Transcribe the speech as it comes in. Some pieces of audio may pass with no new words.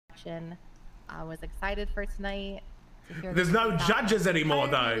action. I was excited for tonight to hear. There's no judges anymore,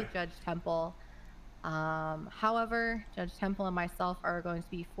 though. Judge Temple. However, Judge Temple and myself are going to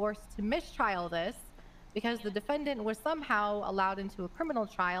be forced to mistrial this because the defendant was somehow allowed into a criminal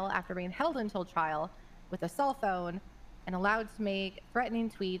trial after being held until trial with a cell phone and allowed to make threatening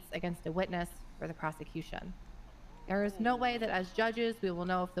tweets against a witness for the prosecution. There is no way that as judges we will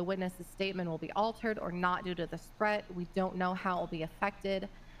know if the witness's statement will be altered or not due to this threat. We don't know how it will be affected,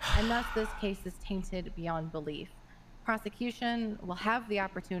 and thus this case is tainted beyond belief. Prosecution will have the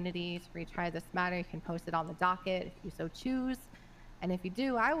opportunity to retry this matter. You can post it on the docket if you so choose, and if you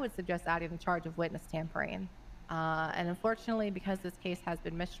do, I would suggest adding the charge of witness tampering. And unfortunately, because this case has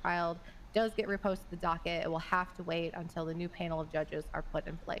been mistrialed, does get reposted to the docket, it will have to wait until the new panel of judges are put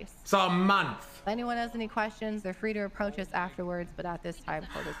in place. So a month. If anyone has any questions, they're free to approach us afterwards, but at this time,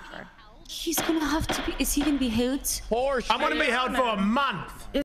 court is adjourned. He's gonna have to be. Is he gonna be held? I'm gonna be held for a month.